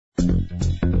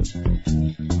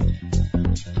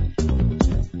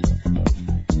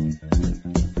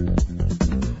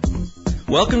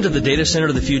Welcome to the Data Center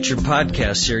of the Future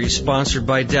podcast series sponsored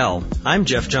by Dell. I'm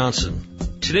Jeff Johnson.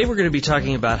 Today we're going to be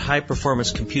talking about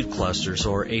high-performance compute clusters,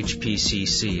 or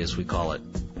HPCC as we call it.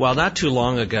 While not too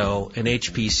long ago an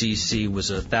HPCC was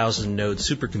a 1,000-node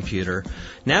supercomputer,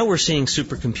 now we're seeing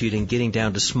supercomputing getting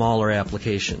down to smaller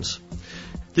applications.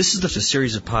 This is a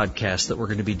series of podcasts that we're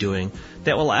going to be doing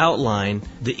that will outline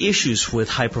the issues with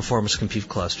high-performance compute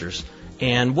clusters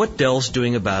and what Dell's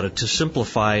doing about it to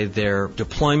simplify their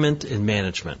deployment and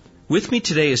management. With me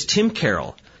today is Tim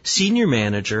Carroll, Senior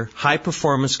Manager, High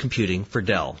Performance Computing for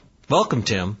Dell. Welcome,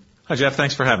 Tim. Hi, Jeff.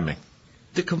 Thanks for having me.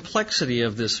 The complexity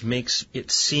of this makes it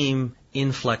seem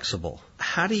inflexible.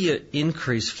 How do you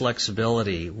increase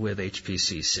flexibility with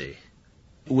HPCC?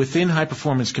 Within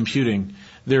high-performance computing,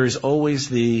 there is always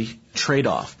the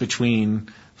trade-off between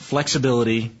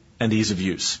flexibility and ease of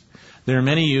use. There are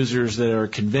many users that are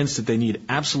convinced that they need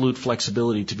absolute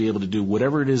flexibility to be able to do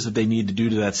whatever it is that they need to do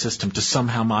to that system to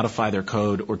somehow modify their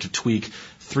code or to tweak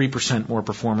 3% more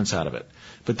performance out of it.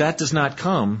 But that does not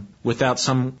come without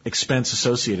some expense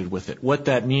associated with it. What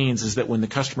that means is that when the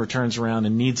customer turns around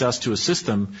and needs us to assist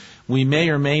them, we may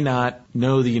or may not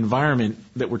know the environment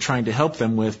that we're trying to help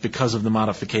them with because of the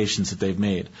modifications that they've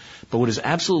made. But what is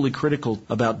absolutely critical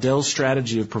about Dell's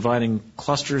strategy of providing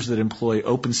clusters that employ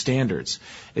open standards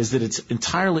is that it's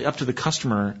entirely up to the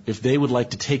customer if they would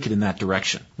like to take it in that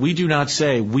direction. We do not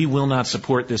say we will not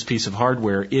support this piece of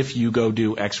hardware if you go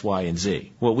do X, Y, and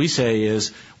Z. What we say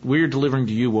is we're delivering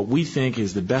to you what we think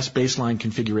is the best baseline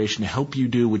configuration to help you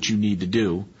do what you need to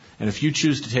do. And if you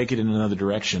choose to take it in another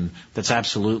direction, that's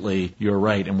absolutely your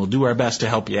right, and we'll do our best to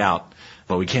help you out,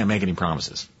 but we can't make any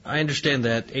promises. I understand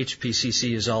that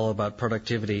HPCC is all about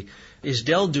productivity. Is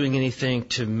Dell doing anything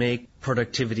to make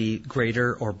productivity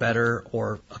greater or better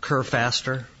or occur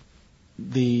faster?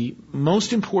 The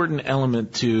most important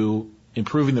element to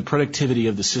improving the productivity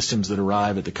of the systems that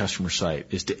arrive at the customer site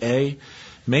is to A,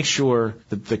 make sure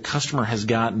that the customer has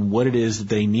gotten what it is that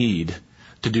they need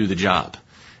to do the job.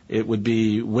 It would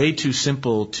be way too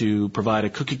simple to provide a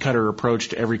cookie-cutter approach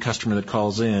to every customer that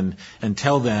calls in and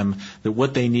tell them that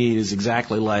what they need is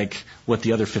exactly like what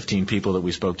the other 15 people that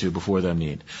we spoke to before them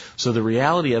need. So the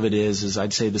reality of it is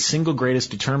I'd say the single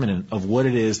greatest determinant of what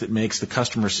it is that makes the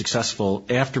customer successful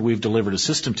after we've delivered a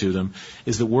system to them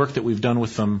is the work that we've done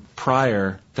with them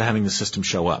prior to having the system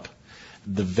show up.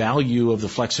 The value of the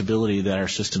flexibility that our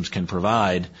systems can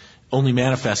provide only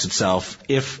manifests itself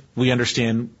if we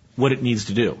understand what it needs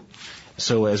to do.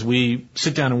 So as we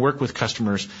sit down and work with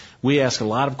customers, we ask a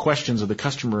lot of questions of the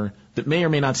customer that may or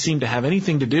may not seem to have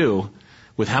anything to do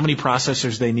with how many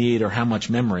processors they need or how much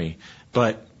memory.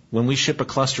 But when we ship a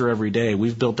cluster every day,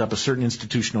 we've built up a certain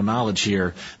institutional knowledge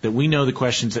here that we know the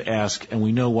questions to ask and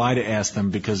we know why to ask them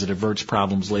because it averts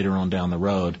problems later on down the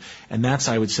road. And that's,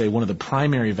 I would say, one of the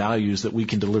primary values that we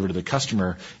can deliver to the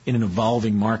customer in an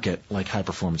evolving market like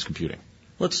high-performance computing.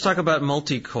 Let's talk about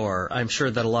multi-core. I'm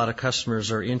sure that a lot of customers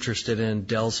are interested in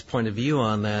Dell's point of view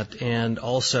on that and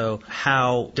also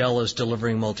how Dell is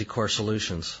delivering multi-core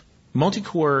solutions.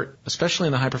 Multi-core, especially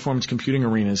in the high-performance computing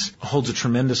arenas, holds a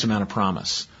tremendous amount of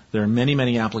promise. There are many,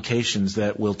 many applications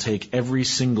that will take every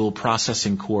single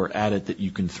processing core at it that you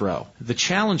can throw. The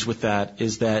challenge with that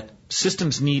is that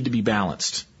systems need to be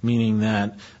balanced, meaning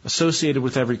that associated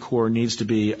with every core needs to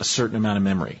be a certain amount of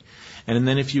memory. And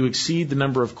then if you exceed the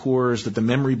number of cores that the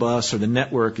memory bus or the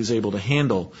network is able to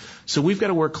handle, so we've got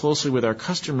to work closely with our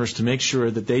customers to make sure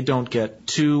that they don't get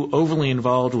too overly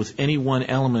involved with any one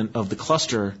element of the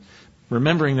cluster,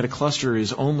 remembering that a cluster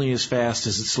is only as fast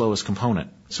as its slowest component.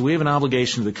 So we have an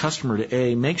obligation to the customer to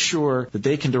A, make sure that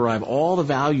they can derive all the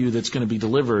value that's going to be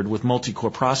delivered with multi-core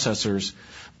processors,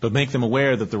 but make them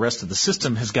aware that the rest of the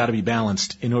system has got to be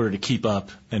balanced in order to keep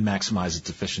up and maximize its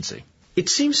efficiency. It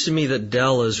seems to me that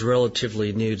Dell is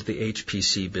relatively new to the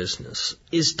HPC business.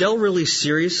 Is Dell really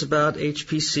serious about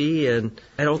HPC? And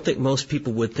I don't think most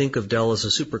people would think of Dell as a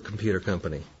supercomputer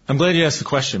company. I'm glad you asked the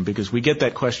question because we get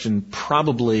that question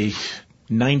probably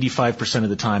 95% of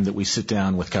the time that we sit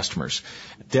down with customers.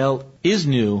 Dell is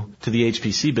new to the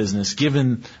HPC business,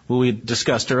 given what we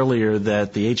discussed earlier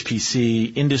that the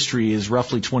HPC industry is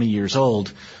roughly 20 years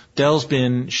old. Dell's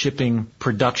been shipping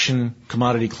production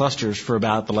commodity clusters for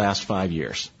about the last 5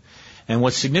 years. And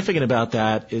what's significant about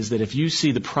that is that if you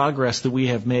see the progress that we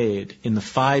have made in the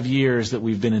 5 years that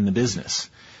we've been in the business,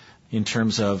 in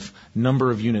terms of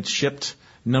number of units shipped,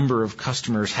 number of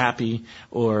customers happy,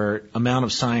 or amount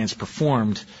of science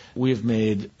performed, we have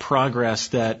made progress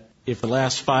that if the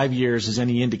last 5 years is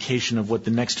any indication of what the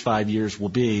next 5 years will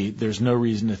be, there's no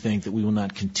reason to think that we will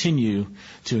not continue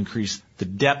to increase the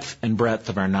depth and breadth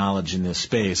of our knowledge in this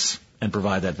space and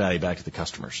provide that value back to the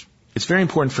customers. It's very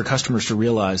important for customers to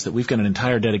realize that we've got an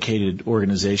entire dedicated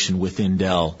organization within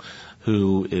Dell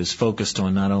who is focused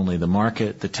on not only the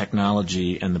market, the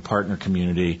technology, and the partner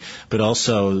community, but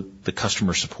also the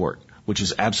customer support, which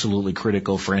is absolutely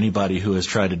critical for anybody who has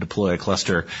tried to deploy a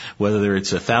cluster, whether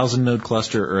it's a 1,000-node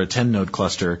cluster or a 10-node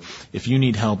cluster. If you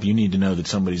need help, you need to know that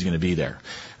somebody's going to be there.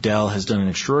 Dell has done an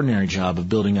extraordinary job of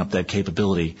building up that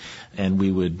capability, and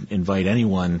we would invite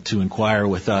anyone to inquire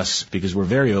with us because we're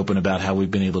very open about how we've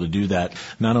been able to do that,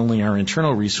 not only our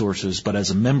internal resources, but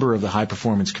as a member of the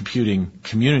high-performance computing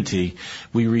community,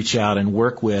 we reach out and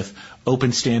work with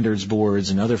open standards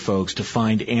boards and other folks to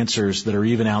find answers that are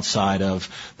even outside of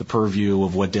the purview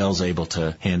of what Dell's able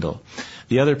to handle.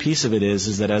 The other piece of it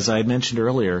is that, as I had mentioned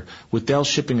earlier, with Dell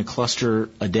shipping a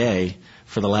cluster a day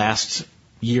for the last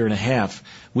year and a half,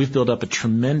 we've built up a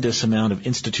tremendous amount of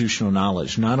institutional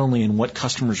knowledge, not only in what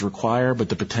customers require, but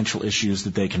the potential issues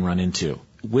that they can run into.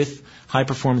 With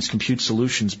high-performance compute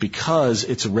solutions, because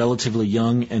it's a relatively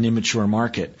young and immature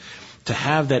market, to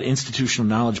have that institutional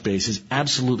knowledge base is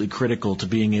absolutely critical to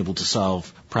being able to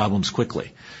solve problems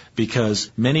quickly. Because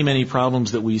many, many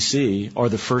problems that we see are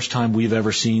the first time we've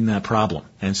ever seen that problem.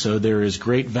 And so there is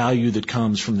great value that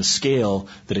comes from the scale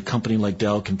that a company like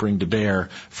Dell can bring to bear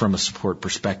from a support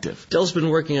perspective. Dell's been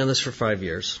working on this for 5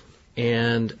 years,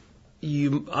 and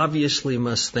you obviously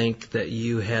must think that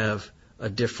you have a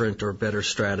different or better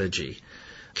strategy.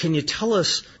 Can you tell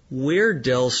us where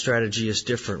Dell's strategy is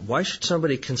different? Why should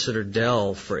somebody consider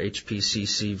Dell for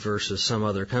HPCC versus some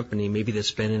other company, maybe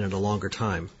that's been in it a longer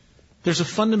time? There's a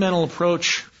fundamental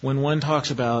approach when one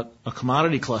talks about a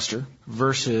commodity cluster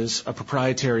versus a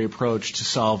proprietary approach to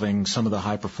solving some of the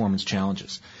high-performance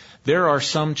challenges. There are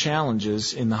some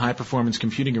challenges in the high-performance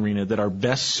computing arena that are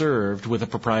best served with a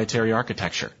proprietary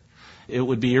architecture. It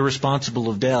would be irresponsible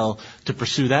of Dell to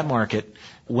pursue that market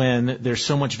when there's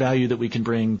so much value that we can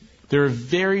bring. There are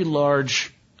very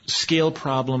large scale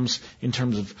problems in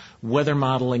terms of weather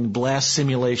modeling, blast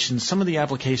simulations, some of the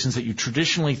applications that you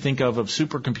traditionally think of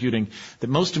supercomputing, that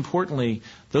most importantly,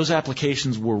 those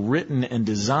applications were written and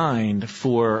designed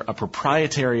for a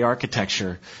proprietary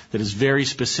architecture that is very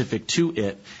specific to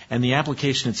it, and the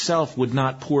application itself would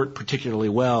not port particularly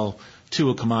well to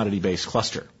a commodity-based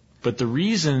cluster. But the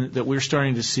reason that we're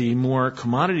starting to see more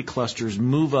commodity clusters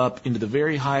move up into the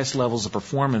very highest levels of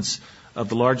performance of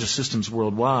the largest systems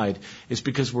worldwide is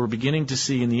because we're beginning to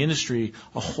see in the industry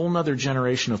a whole nother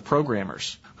generation of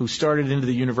programmers who started into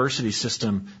the university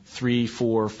system 3,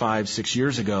 4, 5, 6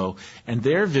 years ago, and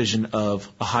their vision of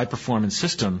a high-performance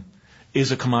system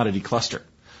is a commodity cluster.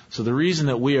 So the reason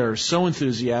that we are so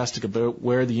enthusiastic about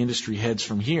where the industry heads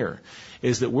from here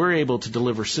is that we're able to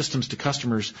deliver systems to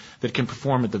customers that can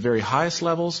perform at the very highest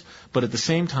levels, but at the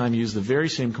same time use the very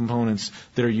same components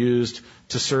that are used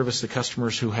to service the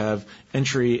customers who have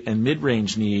entry and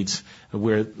mid-range needs,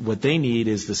 where what they need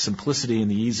is the simplicity and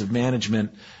the ease of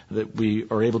management that we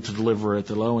are able to deliver at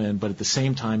the low end, but at the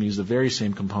same time use the very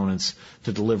same components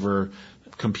to deliver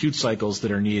compute cycles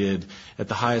that are needed at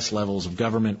the highest levels of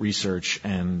government research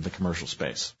and the commercial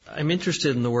space. I'm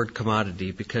interested in the word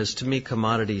commodity because to me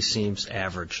commodity seems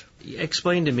average.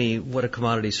 Explain to me what a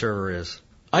commodity server is.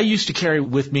 I used to carry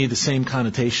with me the same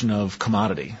connotation of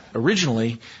commodity.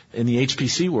 Originally, in the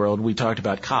HPC world, we talked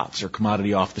about COTS, or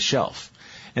commodity off the shelf.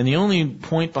 And the only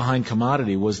point behind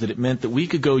commodity was that it meant that we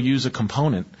could go use a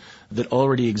component that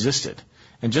already existed.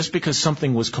 And just because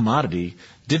something was commodity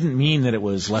didn't mean that it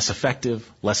was less effective,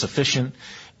 less efficient.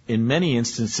 In many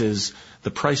instances, the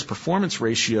price-performance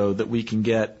ratio that we can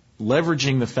get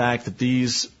leveraging the fact that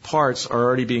these parts are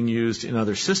already being used in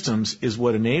other systems is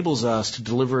what enables us to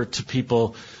deliver to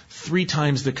people 3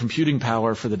 times the computing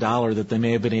power for the dollar that they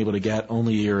may have been able to get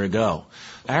only a year ago.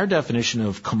 Our definition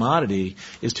of commodity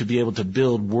is to be able to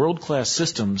build world-class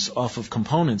systems off of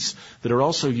components that are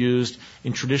also used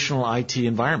in traditional IT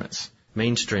environments.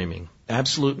 Mainstreaming.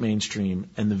 Absolute mainstream.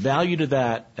 And the value to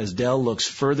that, as Dell looks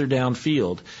further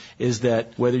downfield, is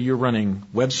that whether you're running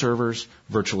web servers,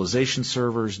 virtualization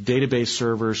servers, database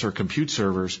servers, or compute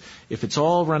servers, if it's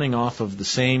all running off of the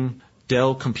same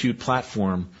Dell compute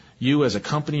platform, you as a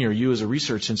company or you as a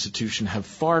research institution have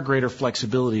far greater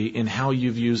flexibility in how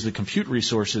you've used the compute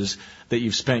resources that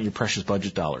you've spent your precious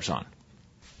budget dollars on.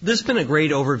 This has been a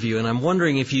great overview, and I'm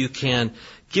wondering if you can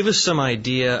give us some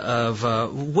idea of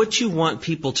what you want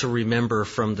people to remember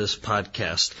from this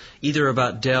podcast, either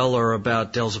about Dell or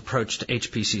about Dell's approach to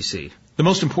HPCC. The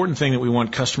most important thing that we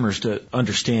want customers to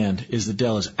understand is that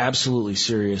Dell is absolutely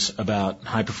serious about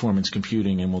high-performance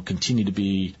computing and will continue to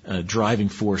be a driving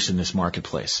force in this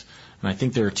marketplace. And I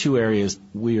think there are two areas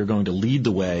we are going to lead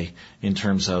the way in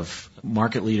terms of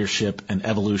market leadership and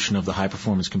evolution of the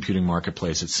high-performance computing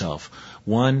marketplace itself.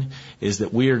 One is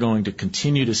that we are going to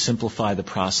continue to simplify the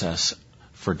process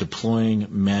for deploying,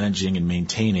 managing, and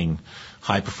maintaining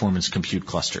high-performance compute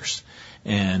clusters.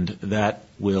 And that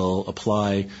will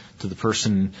apply to the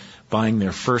person buying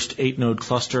their first 8-node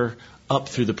cluster up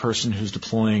through the person who's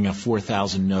deploying a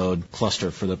 4,000-node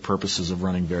cluster for the purposes of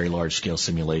running very large-scale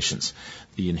simulations.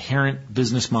 The inherent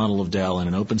business model of Dell in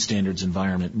an open standards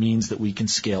environment means that we can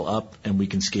scale up and we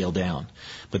can scale down.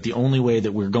 But the only way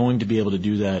that we're going to be able to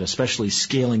do that, especially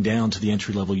scaling down to the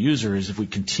entry-level user, is if we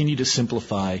continue to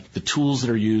simplify the tools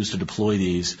that are used to deploy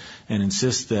these and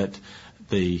insist that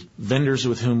the vendors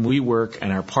with whom we work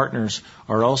and our partners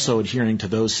are also adhering to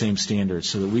those same standards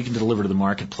so that we can deliver to the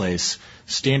marketplace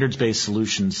standards-based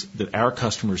solutions that our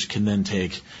customers can then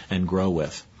take and grow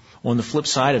with. On the flip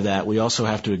side of that, we also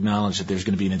have to acknowledge that there's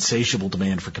going to be an insatiable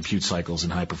demand for compute cycles in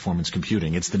high-performance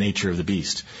computing. It's the nature of the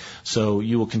beast. So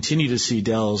you will continue to see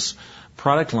Dell's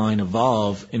product line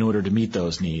evolve in order to meet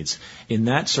those needs. In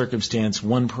that circumstance,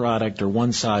 one product or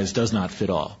one size does not fit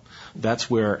all. That's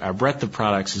where our breadth of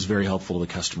products is very helpful to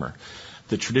the customer.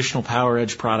 The traditional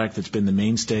PowerEdge product that's been the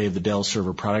mainstay of the Dell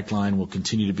server product line will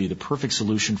continue to be the perfect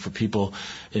solution for people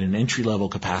in an entry-level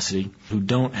capacity who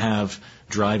don't have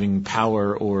driving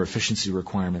power or efficiency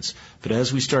requirements. But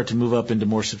as we start to move up into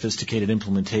more sophisticated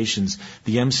implementations,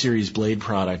 the M-Series Blade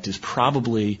product is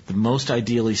probably the most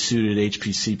ideally suited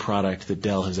HPC product that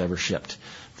Dell has ever shipped.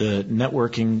 The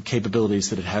networking capabilities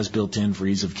that it has built in for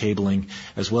ease of cabling,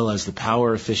 as well as the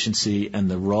power efficiency and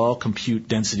the raw compute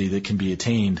density that can be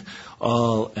attained,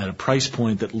 all at a price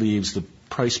point that leaves the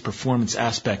price performance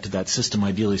aspect of that system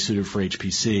ideally suited for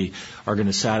HPC, are going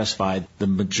to satisfy the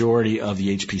majority of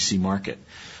the HPC market.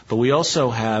 But we also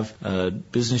have a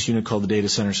business unit called the Data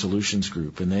Center Solutions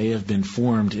Group, and they have been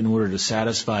formed in order to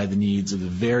satisfy the needs of the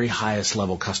very highest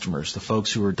level customers, the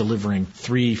folks who are delivering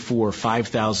 3, 4,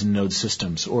 5,000 node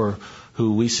systems, or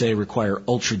who we say require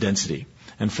ultra density.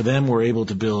 And for them, we're able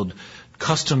to build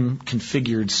custom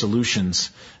configured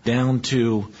solutions down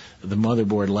to the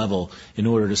motherboard level in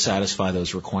order to satisfy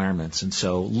those requirements. And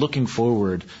so looking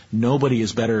forward, nobody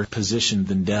is better positioned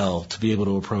than Dell to be able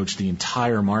to approach the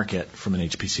entire market from an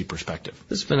HPC perspective.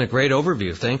 This has been a great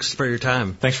overview. Thanks for your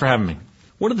time. Thanks for having me.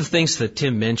 One of the things that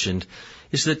Tim mentioned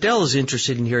is that Dell is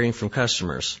interested in hearing from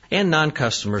customers and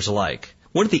non-customers alike.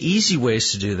 One of the easy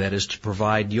ways to do that is to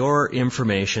provide your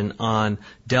information on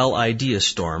Dell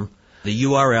IdeaStorm. The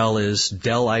URL is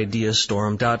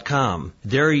dellideastorm.com.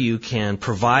 There you can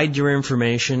provide your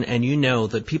information and you know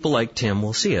that people like Tim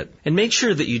will see it. And make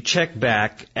sure that you check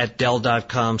back at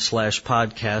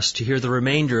dell.com/podcast to hear the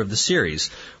remainder of the series.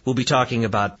 We'll be talking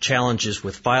about challenges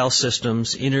with file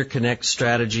systems, interconnect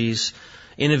strategies,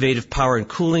 innovative power and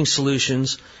cooling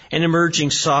solutions, and emerging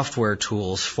software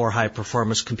tools for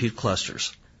high-performance compute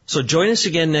clusters. So join us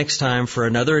again next time for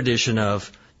another edition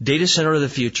of Data Center of the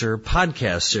Future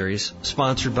podcast series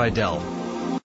sponsored by Dell.